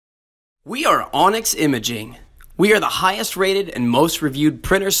We are Onyx Imaging. We are the highest rated and most reviewed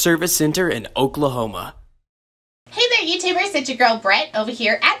printer service center in Oklahoma. Hey there YouTubers, it's your girl Brett over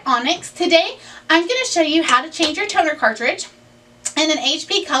here at Onyx. Today I'm going to show you how to change your toner cartridge in an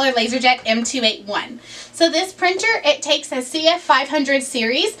HP Color Laserjet M281. So this printer, it takes a CF500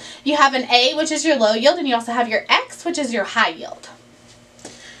 series. You have an A, which is your low yield, and you also have your X, which is your high yield.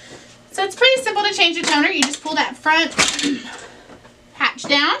 So it's pretty simple to change your toner. You just pull that front hatch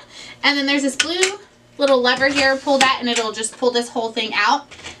down, and then there's this blue little lever here. Pull that and it'll just pull this whole thing out.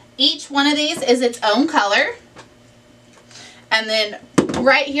 Each one of these is its own color. And then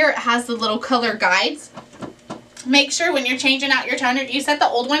right here it has the little color guides. Make sure when you're changing out your toner, you set the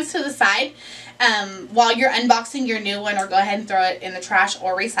old ones to the side while you're unboxing your new one, or go ahead and throw it in the trash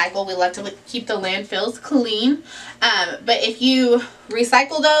or recycle. We love to keep the landfills clean. But if you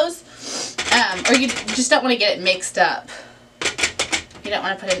recycle those, or you just don't want to get it mixed up, you don't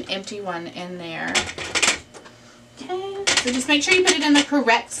want to put an empty one in there. Okay, so just make sure you put it in the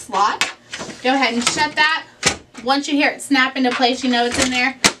correct slot. Go ahead and shut that. Once you hear it snap into place, you know it's in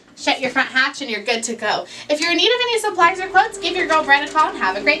there. Shut your front hatch and you're good to go. If you're in need of any supplies or quotes, give your girl Brett a call and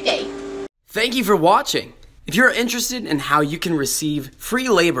have a great day. Thank you for watching. If you're interested in how you can receive free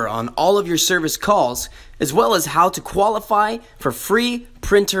labor on all of your service calls, as well as how to qualify for free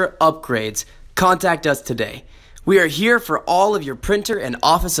printer upgrades, contact us today. We are here for all of your printer and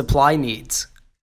office supply needs.